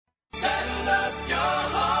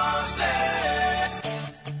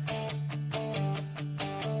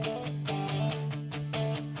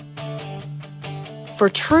For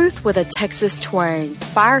truth with a Texas twang,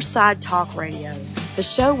 Fireside Talk Radio, the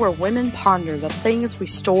show where women ponder the things we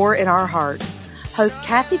store in our hearts. Host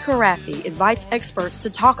Cathy invites experts to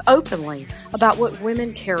talk openly about what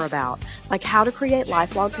women care about, like how to create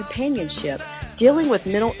lifelong companionship, dealing with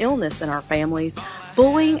mental illness in our families,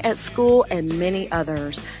 bullying at school, and many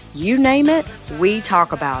others. You name it, we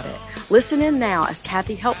talk about it. Listen in now as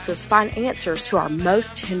Cathy helps us find answers to our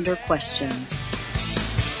most tender questions.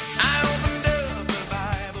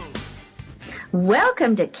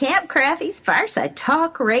 Welcome to Camp Crafty's Fireside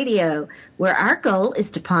Talk Radio, where our goal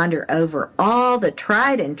is to ponder over all the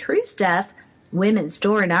tried and true stuff women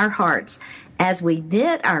store in our hearts as we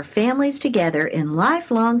knit our families together in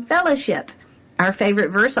lifelong fellowship. Our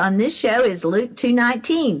favorite verse on this show is Luke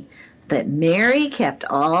 2:19. But Mary kept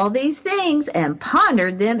all these things and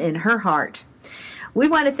pondered them in her heart. We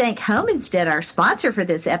want to thank Home Instead, our sponsor for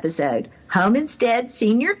this episode. Home Instead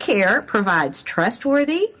Senior Care provides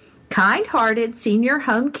trustworthy, kind-hearted senior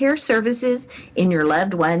home care services in your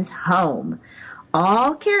loved one's home.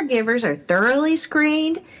 All caregivers are thoroughly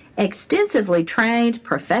screened, extensively trained,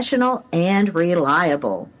 professional, and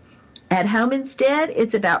reliable. At Home Instead,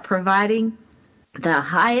 it's about providing the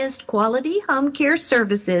highest quality home care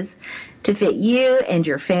services to fit you and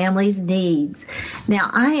your family's needs. Now,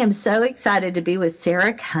 I am so excited to be with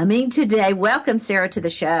Sarah Cumming today. Welcome, Sarah, to the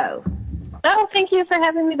show. Oh, thank you for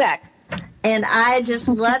having me back. And I just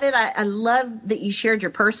love it. I love that you shared your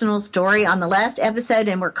personal story on the last episode,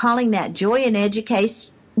 and we're calling that Joy in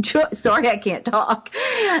Education. Sorry, I can't talk.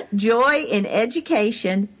 Joy in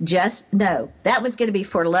Education. That was going to be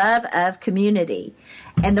for love of community.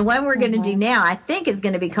 And the one we're going to do now, I think, is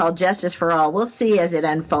going to be called Justice for All. We'll see as it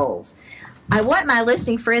unfolds. I want my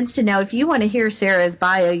listening friends to know, if you want to hear Sarah's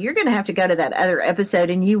bio, you're going to have to go to that other episode,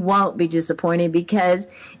 and you won't be disappointed, because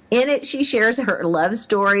in it, she shares her love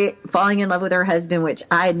story, falling in love with her husband, which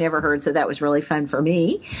I had never heard, so that was really fun for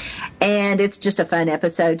me. And it's just a fun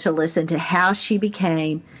episode to listen to how she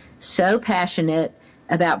became so passionate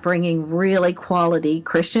about bringing really quality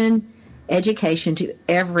Christian education to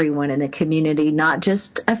everyone in the community, not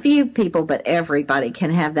just a few people, but everybody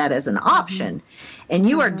can have that as an option. And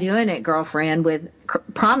you are doing it, girlfriend, with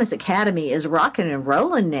Promise Academy is rocking and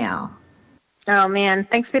rolling now. Oh, man.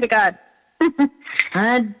 Thanks be to God.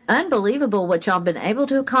 Unbelievable what y'all been able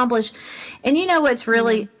to accomplish. And you know what's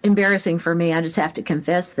really embarrassing for me? I just have to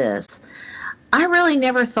confess this. I really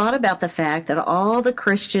never thought about the fact that all the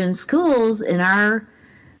Christian schools in our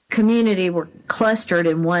community were clustered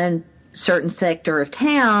in one certain sector of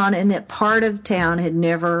town, and that part of town had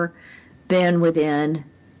never been within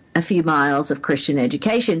a few miles of Christian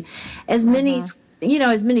education. As many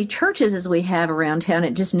as many churches as we have around town,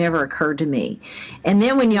 it just never occurred to me. And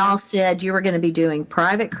then when y'all said you were going to be doing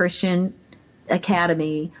private Christian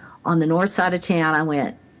academy on the north side of town, I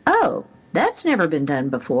went, oh, that's never been done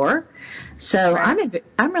before. So right.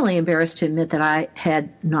 I'm really embarrassed to admit that I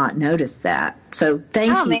had not noticed that. So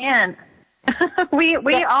thank you. Oh, man. we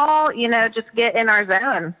all, just get in our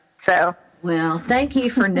zone. So. Well, thank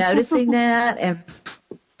you for noticing that, and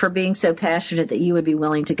for being so passionate that you would be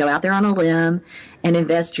willing to go out there on a limb and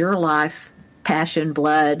invest your life, passion,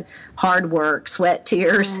 blood, hard work, sweat,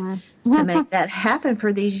 tears to make that happen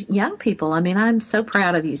for these young people. I mean, I'm so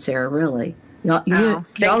proud of you, Sarah, really. Y'all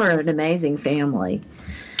are an amazing family.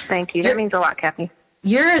 Thank you. That means a lot, Cathy.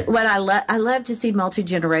 You're what I love to see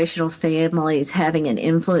multi-generational families having an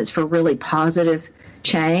influence for really positive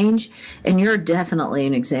change, and you're definitely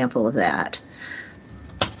an example of that.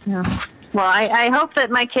 Yeah. Well, I hope that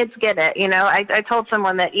my kids get it. I told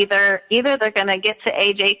someone that either they're going to get to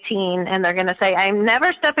age 18 and they're going to say, I'm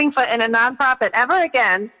never stepping foot in a nonprofit ever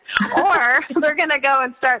again, or they're going to go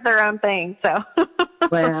and start their own thing. So,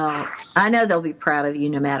 well, I know they'll be proud of you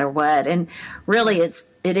no matter what. And really,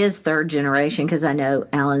 it is third generation, because I know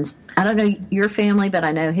Alan's. I don't know your family, but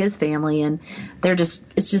I know his family, and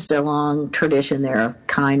it's just a long tradition there of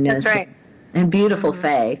kindness. That's right. And beautiful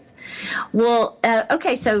faith. Well,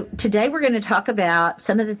 okay, so today we're going to talk about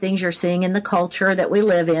some of the things you're seeing in the culture that we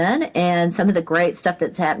live in, and some of the great stuff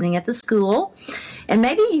that's happening at the school. And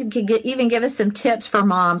maybe you could even give us some tips for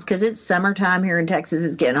moms, because it's summertime here in Texas.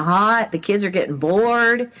 It's getting hot. The kids are getting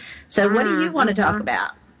bored. So what do you want to talk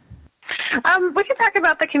about? We can talk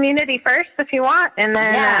about the community first if you want, and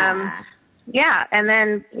then and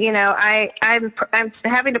then I'm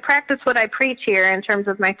having to practice what I preach here in terms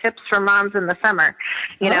of my tips for moms in the summer.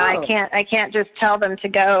 I can't just tell them to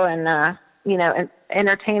go and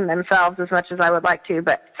entertain themselves as much as I would like to,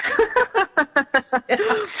 but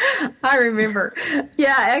I remember.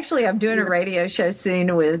 Yeah, actually, I'm doing a radio show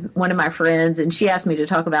soon with one of my friends, and she asked me to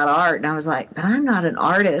talk about art, and I was like, but I'm not an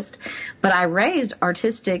artist, but I raised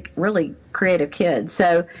artistic, really creative kids.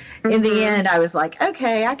 So in the end, I was like,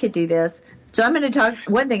 okay, I could do this. So I'm going to talk,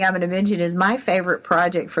 one thing I'm going to mention is my favorite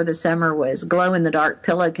project for the summer was glow-in-the-dark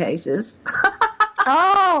pillowcases.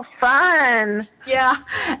 Oh, fun. Yeah,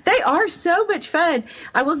 they are so much fun.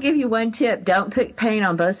 I will give you one tip. Don't put paint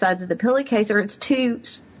on both sides of the pillowcase or it's too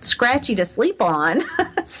scratchy to sleep on.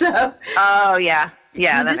 So. Oh, yeah.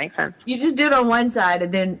 Yeah, that makes sense. You just do it on one side,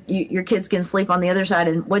 and then your kids can sleep on the other side.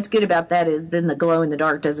 And what's good about that is then the glow in the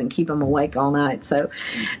dark doesn't keep them awake all night. So,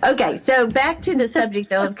 okay, so back to the subject,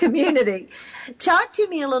 though, of community. Talk to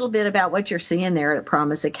me a little bit about what you're seeing there at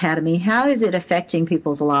Promise Academy. How is it affecting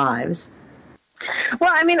people's lives?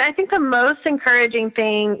 Well, I mean, I think the most encouraging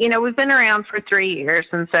thing, we've been around for 3 years,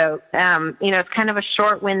 and so, it's kind of a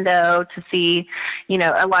short window to see,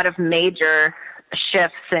 a lot of major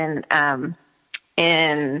shifts in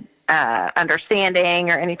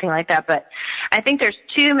understanding or anything like that. But I think there's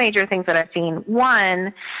two major things that I've seen.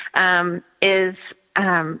 One is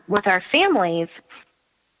with our families,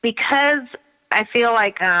 because I feel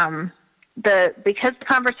like because the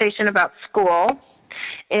conversation about school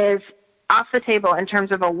is off the table in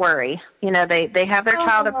terms of a worry. They have their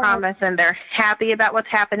child at Promise and they're happy about what's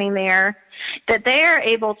happening there, that they are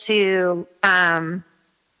able to kind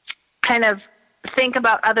of think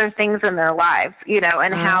about other things in their lives,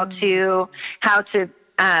 and how to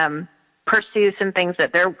pursue some things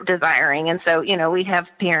that they're desiring. And so, we have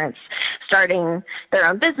parents starting their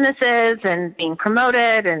own businesses and being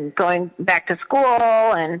promoted and going back to school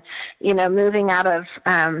and, moving out of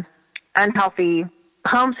unhealthy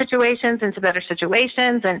home situations into better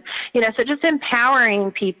situations. And, so just empowering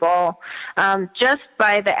people just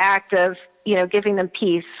by the act of, giving them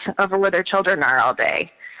peace over where their children are all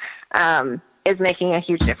day is making a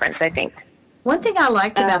huge difference, I think. One thing I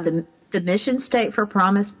liked about the mission statement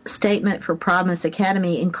for Promise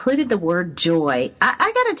Academy included the word joy.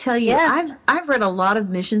 I got to tell you, I've read a lot of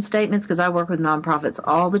mission statements because I work with nonprofits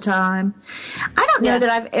all the time. I don't know that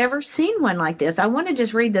I've ever seen one like this. I want to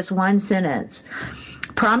just read this one sentence.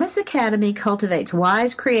 Promise Academy cultivates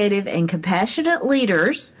wise, creative, and compassionate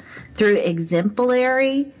leaders through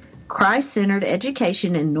exemplary, Christ-centered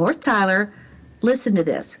education in North Tyler. Listen to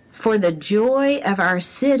this. For the joy of our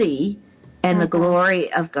city and the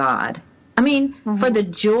glory of God. I mean, for the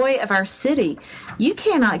joy of our city. You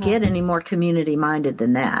cannot get any more community-minded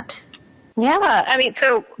than that. Yeah. I mean,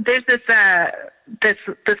 so there's this this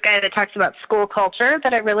guy that talks about school culture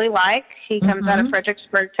that I really like. He comes out of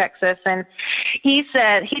Fredericksburg, Texas, and he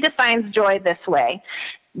said he defines joy this way.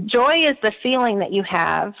 Joy is the feeling that you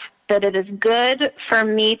have that it is good for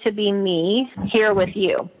me to be me here with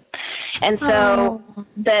you. And so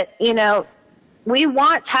that, we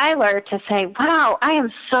want Tyler to say, wow, I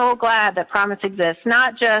am so glad that Promise exists,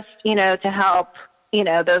 not just, to help,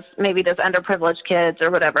 those underprivileged kids or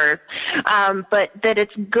whatever, but that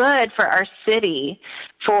it's good for our city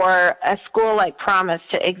for a school like Promise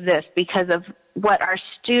to exist because of what our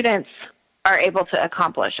students are able to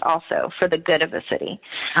accomplish also for the good of the city.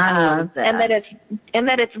 I love that. And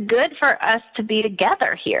that it's good for us to be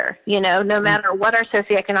together here, no matter what our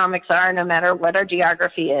socioeconomics are, no matter what our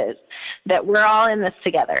geography is, that we're all in this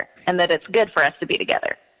together and that it's good for us to be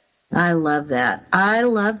together. I love that.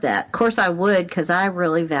 Of course I would, because I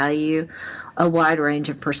really value a wide range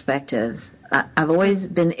of perspectives. I've always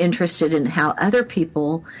been interested in how other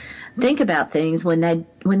people think about things when they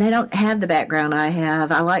don't have the background I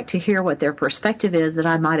have. I like to hear what their perspective is that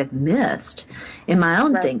I might have missed in my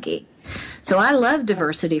own thinking. So I love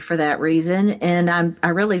diversity for that reason, and I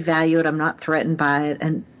really value it. I'm not threatened by it,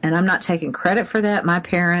 and I'm not taking credit for that. My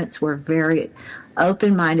parents were very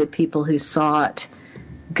open-minded people who sought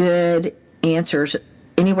good answers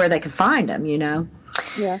anywhere they could find them,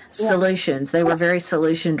 solutions. They were very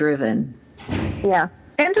solution-driven. Yeah.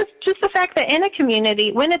 And just the fact that in a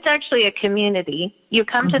community, when it's actually a community, you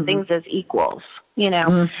come to things as equals,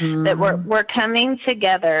 that we're coming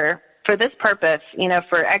together for this purpose,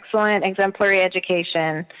 for excellent, exemplary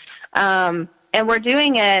education. And we're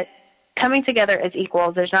doing it coming together as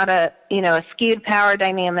equals. There's not a skewed power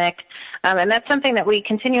dynamic. And that's something that we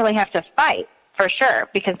continually have to fight for sure,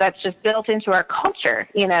 because that's just built into our culture,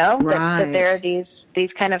 that there are these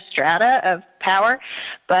kind of strata of power.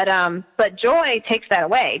 But joy takes that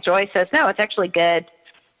away. Joy says, no, it's actually good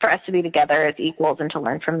for us to be together as equals and to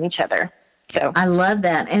learn from each other. So I love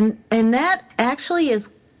that. And that actually is,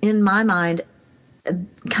 in my mind,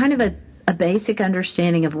 kind of a basic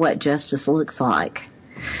understanding of what justice looks like.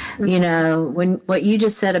 You know, when what you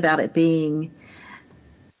just said about it being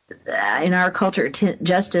in our culture,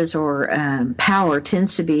 justice or power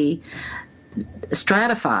tends to be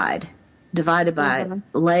stratified, divided by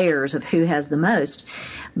layers of who has the most.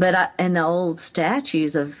 But in the old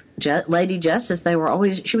statues of Lady Justice,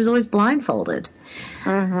 she was always blindfolded.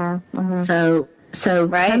 So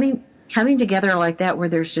right. coming together like that, where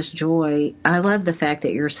there's just joy. I love the fact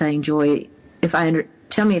that you're saying joy.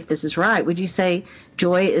 Tell me if this is right. Would you say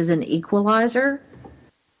joy is an equalizer?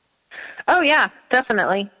 Oh yeah,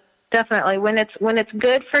 definitely. When it's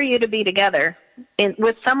good for you to be together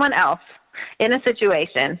with someone else in a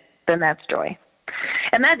situation, then that's joy.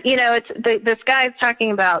 And that, you know, this guy's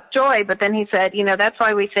talking about joy, but then he said, you know, that's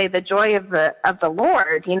why we say the joy of the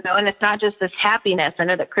Lord, you know, and it's not just this happiness. I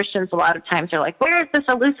know that Christians a lot of times are like, where is this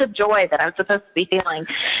elusive joy that I'm supposed to be feeling?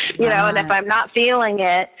 You know, and if I'm not feeling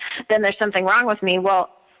it, then there's something wrong with me. Well,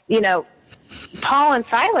 you know, Paul and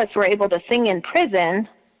Silas were able to sing in prison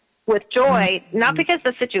with joy, not because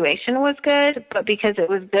the situation was good, but because it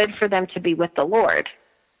was good for them to be with the Lord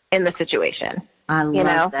in the situation. I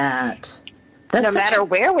love that. No matter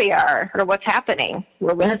where we are or what's happening,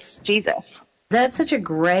 we're with Jesus. That's such a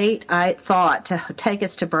great thought to take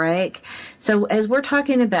us to break. So as we're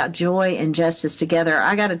talking about joy and justice together,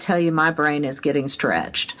 I got to tell you, my brain is getting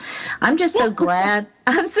stretched. I'm just so glad.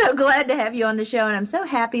 I'm so glad to have you on the show, and I'm so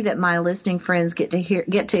happy that my listening friends get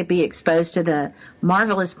to be exposed to the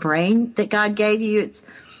marvelous brain that God gave you.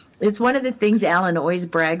 It's one of the things Alan always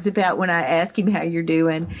brags about when I ask him how you're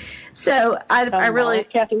doing. So I really,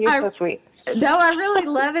 Cathy, you're so sweet. No, I really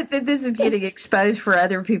love it that this is getting exposed for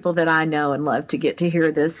other people that I know and love to get to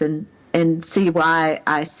hear this and see why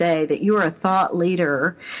I say that you are a thought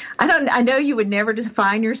leader. I know you would never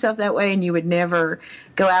define yourself that way, and you would never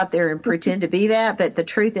go out there and pretend to be that, but the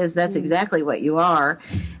truth is that's exactly what you are.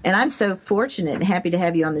 And I'm so fortunate and happy to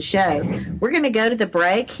have you on the show. We're going to go to the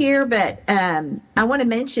break here, but I want to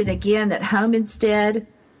mention again that Home Instead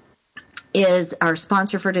is our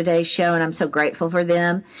sponsor for today's show, and I'm so grateful for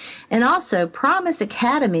them. And also,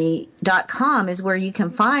 promiseacademy.com is where you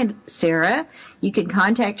can find Sarah. You can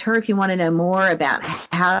contact her if you want to know more about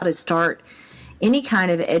how to start any kind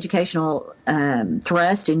of educational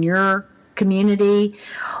thrust in your community,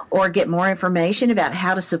 or get more information about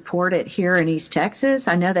how to support it here in East Texas.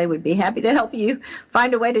 I know they would be happy to help you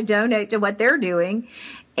find a way to donate to what they're doing.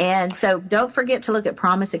 And so don't forget to look at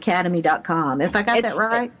promiseacademy.com. If I got that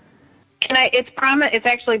right? It's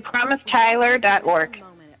actually promisetyler.org.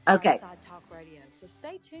 Okay. So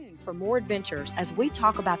stay tuned for more adventures as we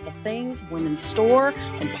talk about the things women store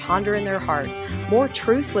and ponder in their hearts. More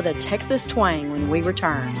truth with a Texas twang when we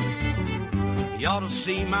return. You ought to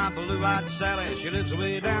see my blue-eyed Sally. She lives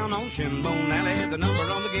way down on Shinbone Alley. The number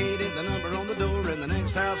on the gate is the number on the door, and the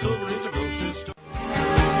next house over is a grocery store.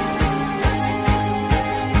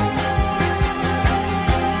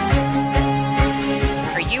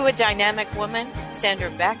 Are you a dynamic woman? Sandra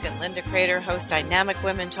Beck and Linda Crater host Dynamic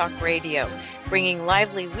Women Talk Radio, bringing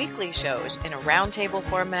lively weekly shows in a roundtable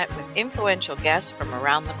format with influential guests from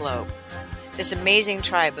around the globe. This amazing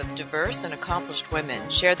tribe of diverse and accomplished women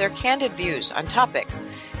share their candid views on topics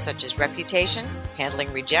such as reputation,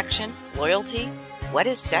 handling rejection, loyalty, what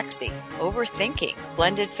is sexy, overthinking,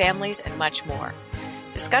 blended families, and much more.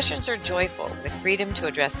 Discussions are joyful, with freedom to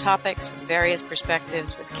address topics from various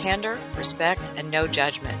perspectives with candor, respect, and no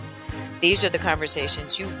judgment. These are the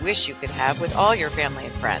conversations you wish you could have with all your family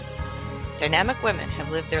and friends. Dynamic women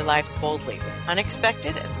have lived their lives boldly with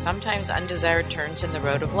unexpected and sometimes undesired turns in the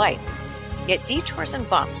road of life. Yet detours and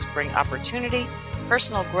bumps bring opportunity,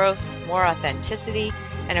 personal growth, more authenticity,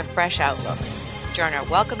 and a fresh outlook. Join our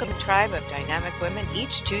welcoming tribe of dynamic women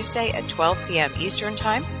each Tuesday at 12 p.m. Eastern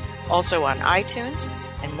Time, also on iTunes,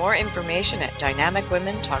 and more information at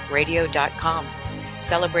dynamicwomentalkradio.com.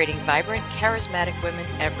 Celebrating vibrant, charismatic women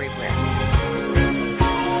everywhere.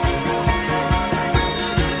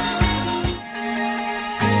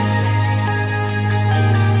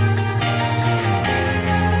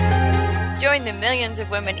 Join the millions of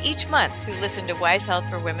women each month who listen to Wise Health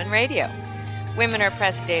for Women Radio. Women are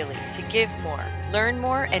pressed daily to give more, learn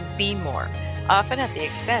more, and be more, often at the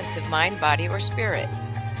expense of mind, body, or spirit.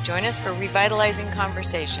 Join us for revitalizing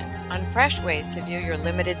conversations on fresh ways to view your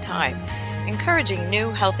limited time, encouraging new,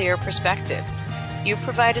 healthier perspectives. You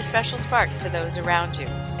provide a special spark to those around you,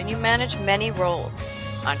 and you manage many roles: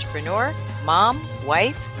 entrepreneur, mom,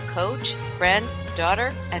 wife, coach, friend,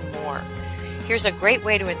 daughter, and more. Here's a great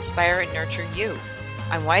way to inspire and nurture you.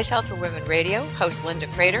 On Wise Health for Women Radio, host Linda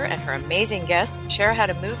Crater and her amazing guests share how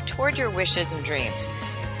to move toward your wishes and dreams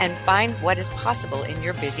and find what is possible in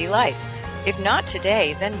your busy life. If not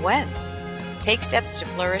today, then when? Take steps to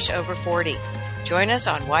flourish over 40. Join us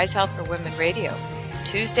on Wise Health for Women Radio,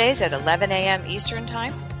 Tuesdays at 11 a.m. Eastern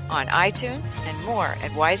Time, on iTunes, and more at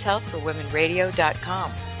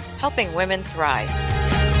wisehealthforwomenradio.com, helping women thrive.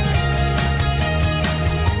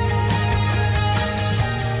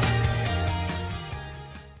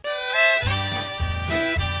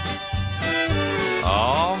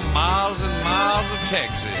 Oh, miles and miles of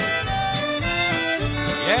Texas.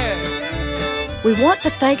 Yeah. We want to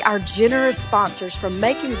thank our generous sponsors for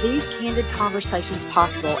making these candid conversations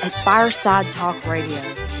possible at Fireside Talk Radio,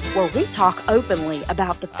 where we talk openly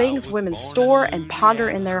about the things women store and ponder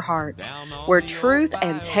in their hearts, where truth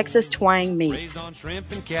and Texas twang meet. On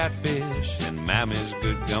shrimp and catfish and Mammy's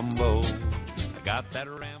good gumbo. I got that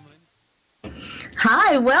rambling.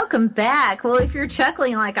 Hi, welcome back. Well, if you're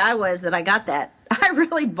chuckling like I was that I got that, I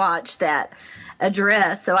really botched that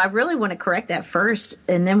address, so I really want to correct that first,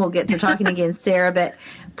 and then we'll get to talking again, Sarah. But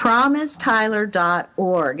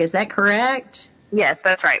promisetyler.org, is that correct? Yes,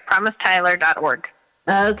 that's right, promisetyler.org.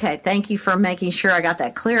 Okay, thank you for making sure I got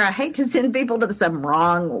that clear. I hate to send people to some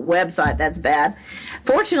wrong website. That's bad.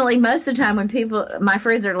 Fortunately, most of the time when my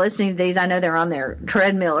friends are listening to these, I know they're on their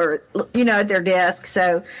treadmill or, at their desk.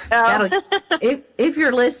 So if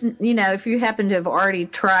you're listening, if you happen to have already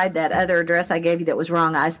tried that other address I gave you that was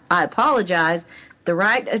wrong, I apologize. The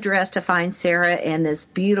right address to find Sarah and this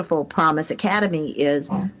beautiful Promise Academy is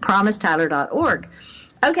promisetyler.org.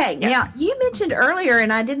 Okay, Yep. Now, you mentioned earlier,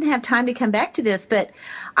 and I didn't have time to come back to this, but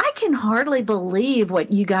I can hardly believe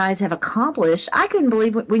what you guys have accomplished. I couldn't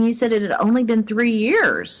believe when you said it had only been 3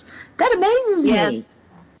 years. That amazes me.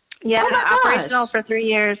 Yeah, Oh my gosh. operational for 3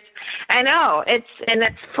 years. I know, it's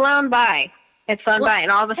flown by. It's flown by,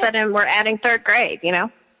 and all of a sudden we're adding third grade,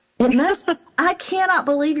 It must. I cannot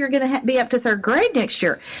believe you're going to be up to third grade next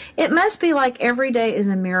year. It must be like every day is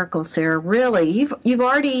a miracle, Sarah. Really, you've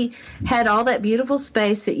already had all that beautiful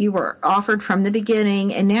space that you were offered from the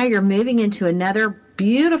beginning, and now you're moving into another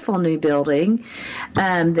beautiful new building.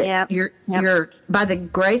 You're by the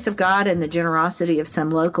grace of God and the generosity of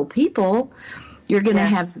some local people, you're going to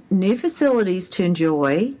have new facilities to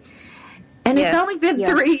enjoy. And it's only been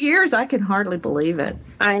 3 years. I can hardly believe it.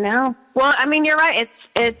 I know. Well, I mean, you're right.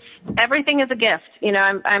 It's everything is a gift.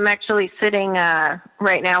 I'm actually sitting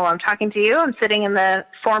right now while I'm talking to you. I'm sitting in the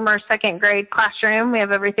former second grade classroom. We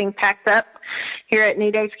have everything packed up here at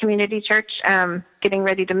New Days Community Church, getting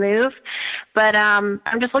ready to move. But I'm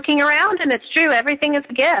just looking around, and it's true. Everything is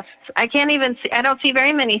a gift. I don't see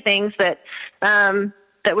very many things that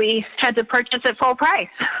we had to purchase at full price.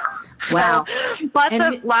 Wow.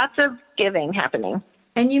 So, lots of giving happening.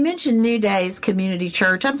 And you mentioned New Days Community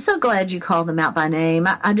Church. I'm so glad you called them out by name.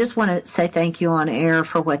 I just want to say thank you on air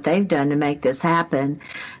for what they've done to make this happen.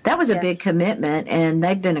 That was a big commitment, and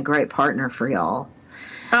they've been a great partner for y'all.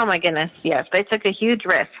 Oh, my goodness, yes. They took a huge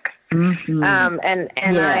risk. Mm-hmm.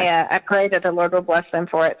 I pray that the Lord will bless them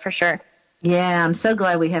for it, for sure. Yeah, I'm so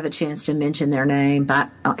glad we have a chance to mention their name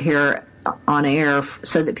here on air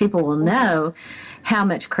so that people will know how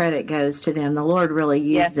much credit goes to them. The Lord really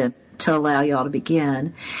used them to allow y'all to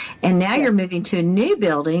begin. And now you're moving to a new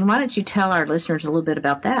building. Why don't you tell our listeners a little bit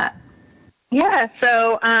about that? Yeah,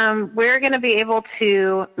 so we're going to be able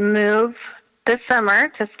to move this summer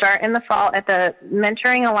to start in the fall at the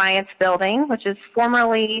Mentoring Alliance building, which is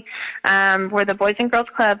formerly where the Boys and Girls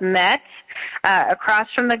Club met, across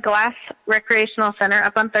from the Glass Recreational Center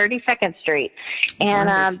up on 32nd Street.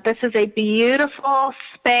 And this is a beautiful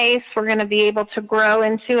space. We're going to be able to grow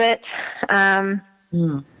into it and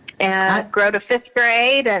grow to fifth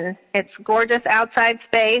grade, and it's gorgeous outside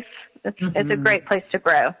space. It's a great place to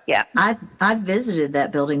grow. Yeah. I've visited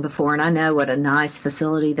that building before, and I know what a nice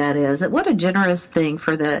facility that is. What a generous thing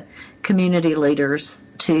for the community leaders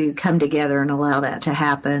to come together and allow that to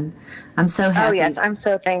happen. I'm so happy. Oh, yes, I'm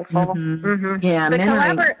so thankful. Yeah,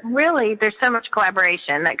 really, there's so much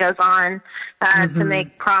collaboration that goes on to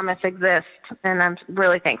make Promise exist, and I'm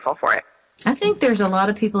really thankful for it. I think there's a lot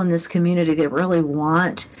of people in this community that really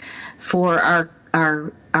want for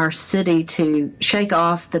our city to shake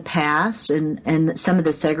off the past and some of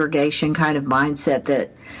the segregation kind of mindset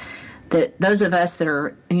that those of us that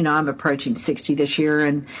are, I'm approaching 60 this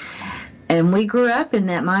year, and we grew up in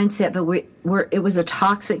that mindset, but it was a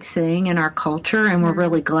toxic thing in our culture, and we're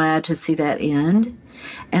really glad to see that end.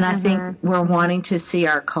 And I think we're wanting to see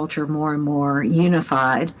our culture more and more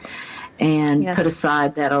unified and put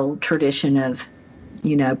aside that old tradition of,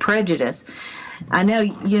 prejudice. I know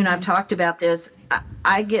you and I've talked about this.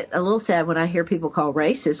 I get a little sad when I hear people call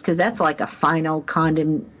racist, because that's like a final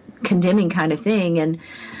condemning kind of thing. And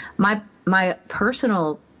my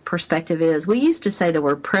personal perspective is. We used to say the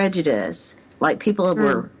word prejudice, like people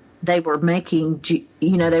were making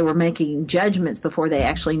judgments before they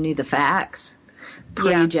actually knew the facts,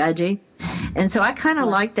 prejudging. And so I kind of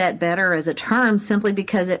like that better as a term, simply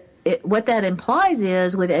because it what that implies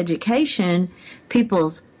is, with education,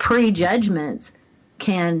 people's prejudgments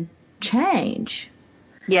can change.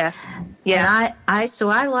 Yeah. And I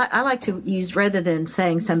like to use, rather than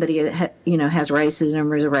saying somebody has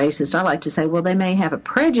racism or is a racist, I like to say, well, they may have a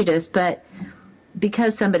prejudice, but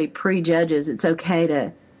because somebody prejudges, it's okay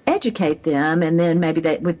to educate them, and then maybe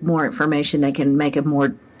with more information they can make a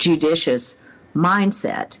more judicious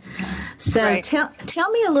mindset. So right.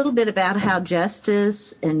 Tell me a little bit about how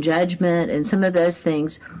justice and judgment and some of those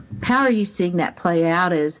things, how are you seeing that play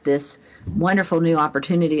out as this wonderful new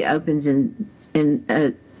opportunity opens in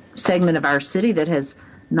a segment of our city that has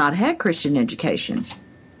not had Christian education?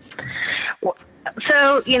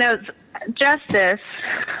 So, justice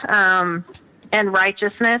and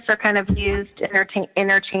righteousness are kind of used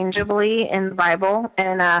interchangeably in the Bible.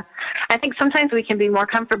 And I think sometimes we can be more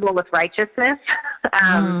comfortable with righteousness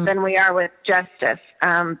than we are with justice.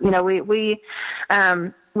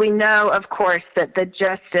 We know, of course, that the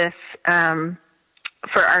justice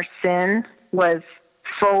for our sin was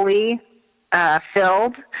fully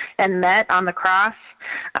filled and met on the cross.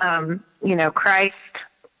 Christ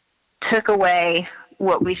took away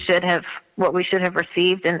what we should have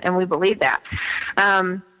received, and we believe that.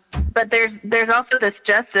 But there's also this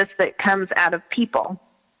justice that comes out of people,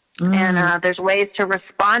 and there's ways to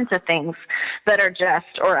respond to things that are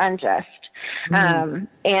just or unjust. The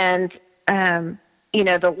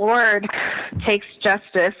Lord takes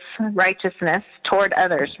justice, righteousness toward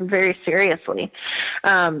others very seriously.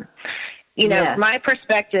 Yes. My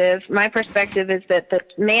perspective is that the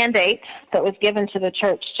mandate that was given to the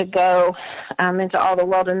church to go into all the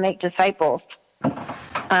world and make disciples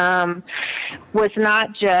was not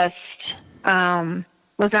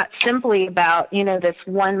simply about, this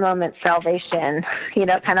one moment salvation,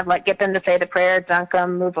 kind of like get them to say the prayer, dunk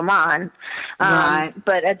them, move them on. Right.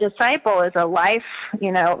 But a disciple is a life,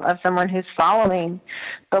 of someone who's following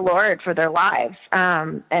the Lord for their lives,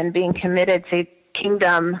 and being committed to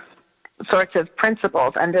kingdom sorts of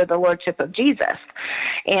principles under the lordship of Jesus.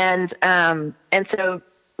 And so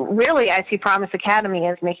really I see Promise Academy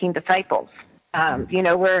as making disciples.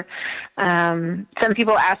 We're, some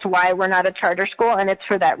people ask why we're not a charter school, and it's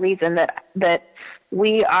for that reason that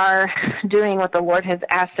we are doing what the Lord has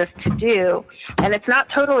asked us to do. And it's not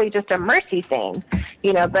totally just a mercy thing,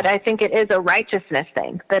 but I think it is a righteousness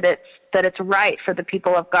thing, that it's right for the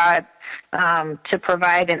people of God, to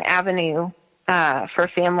provide an avenue for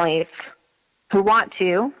families who want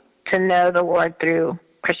to know the Lord through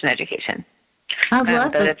Christian education. I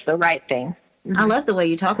love that it's the right thing. I love the way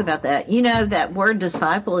you talk about that. That word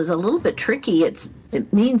disciple is a little bit tricky. It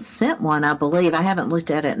means sent one, I believe. I haven't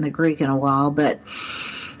looked at it in the Greek in a while, but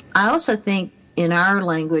I also think in our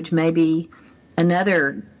language maybe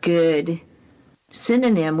another good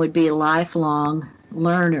synonym would be lifelong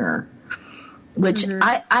learner, which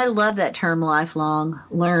I love that term, lifelong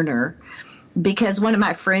learner, because one of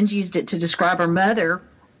my friends used it to describe her mother,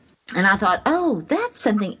 and I thought, oh, that's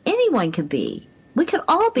something anyone could be. We could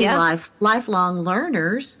all be lifelong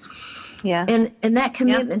learners. Yeah. And that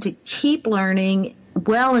commitment to keep learning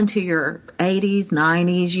well into your 80s,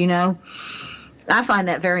 90s, I find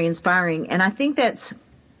that very inspiring. And I think that's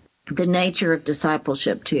the nature of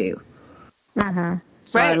discipleship too.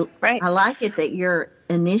 So right. I like it that you're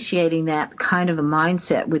initiating that kind of a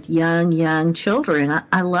mindset with young children.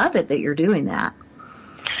 I love it that you're doing that.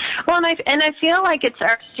 Well, and I feel like it's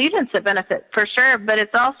our students that benefit for sure, but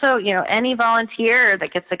it's also, any volunteer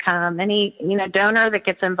that gets to come, any, donor that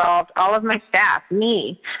gets involved, all of my staff,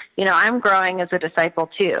 me, I'm growing as a disciple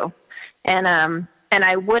too. And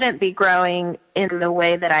I wouldn't be growing in the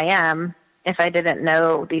way that I am if I didn't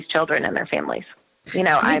know these children and their families.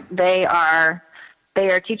 They are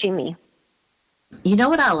teaching me. You know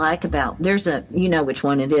what I like about, there's which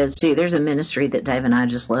one it is too. There's a ministry that Dave and I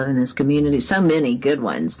just love in this community. So many good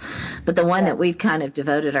ones. But the one that we've kind of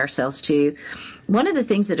devoted ourselves to, one of the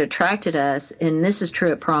things that attracted us, and this is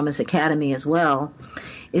true at Promise Academy as well,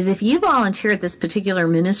 is if you volunteer at this particular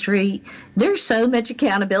ministry, there's so much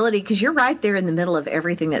accountability because you're right there in the middle of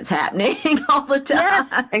everything that's happening all the time.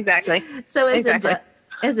 Yeah, exactly. So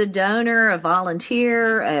as a donor, a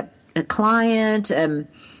volunteer, a client,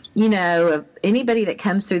 of anybody that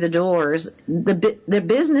comes through the doors, the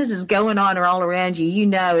business is going on all around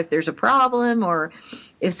you. If there's a problem or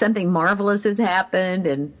if something marvelous has happened,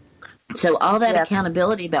 and so all that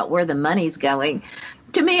accountability about where the money's going.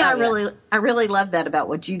 To me, I really love that about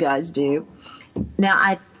what you guys do. Now,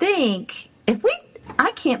 I think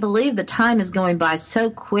I can't believe the time is going by so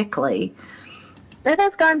quickly. It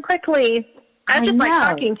has gone quickly. I just know. like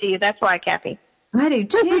talking to you. That's why, Cathy. I do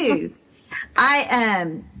too.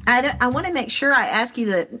 I want to make sure I ask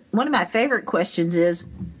you that one of my favorite questions is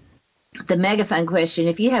the megaphone question.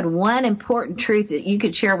 If you had one important truth that you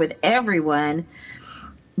could share with everyone,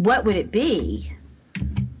 what would it be?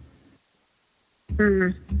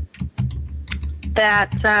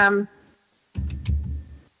 That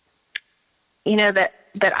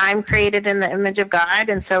that I'm created in the image of God,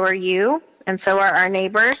 and so are you, and so are our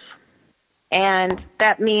neighbors, and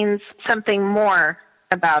that means something more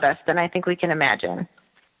about us than I think we can imagine.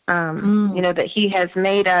 That He has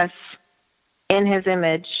made us in His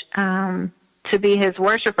image to be His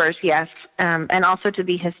worshipers, yes, and also to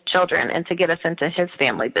be His children and to get us into His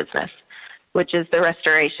family business, which is the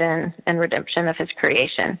restoration and redemption of His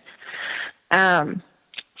creation.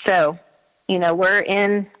 So, we're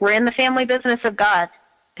in the family business of God,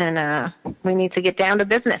 and we need to get down to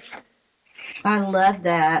business. I love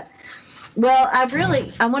that. Well, I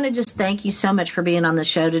want to just thank you so much for being on the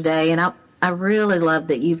show today, and I really love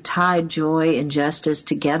that you've tied joy and justice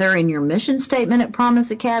together in your mission statement at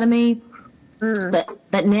Promise Academy.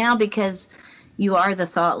 But now, because you are the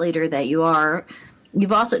thought leader that you are,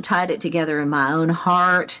 you've also tied it together in my own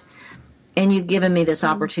heart, and you've given me this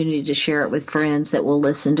opportunity to share it with friends that will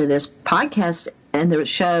listen to this podcast and the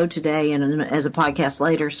show today and as a podcast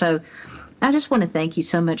later. So I just want to thank you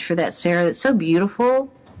so much for that, Sarah. It's so beautiful.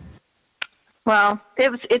 Well,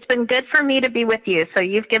 it's been good for me to be with you, so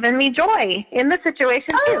you've given me joy in the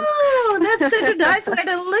situation, too. Oh, that's such a nice way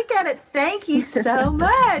to look at it. Thank you so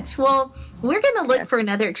much. Well, we're going to look for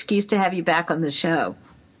another excuse to have you back on the show.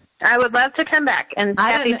 I would love to come back. And,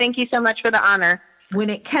 Cathy, thank you so much for the honor.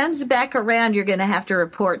 When it comes back around, you're going to have to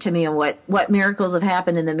report to me on what miracles have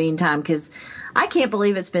happened in the meantime, because I can't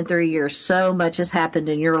believe it's been 3 years. So much has happened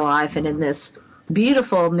in your life and in this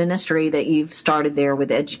beautiful ministry that you've started there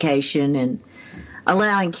with education and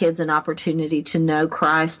allowing kids an opportunity to know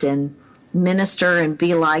Christ and minister and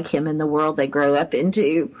be like Him in the world they grow up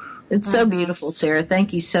into. It's so beautiful, Sarah.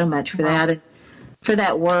 Thank you so much for that, and for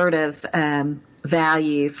that word of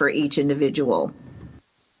value for each individual.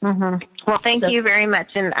 Well, thank you very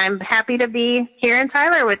much, and I'm happy to be here in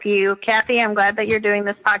Tyler with you. Cathy, I'm glad that you're doing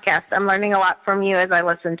this podcast. I'm learning a lot from you as I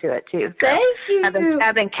listen to it, too. So thank you.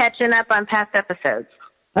 I've been catching up on past episodes.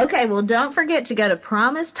 Okay, well, don't forget to go to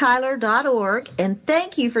promisetyler.org, and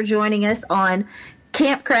thank you for joining us on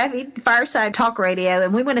Camp Crafty Fireside Talk Radio,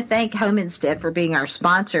 and we want to thank Homestead for being our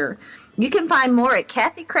sponsor. You can find more at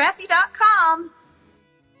cathycrafty.com.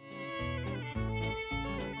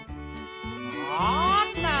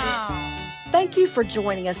 Thank you for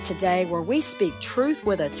joining us today, where we speak truth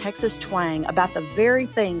with a Texas twang about the very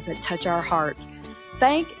things that touch our hearts.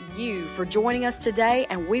 Thank you for joining us today,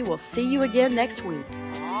 and we will see you again next week.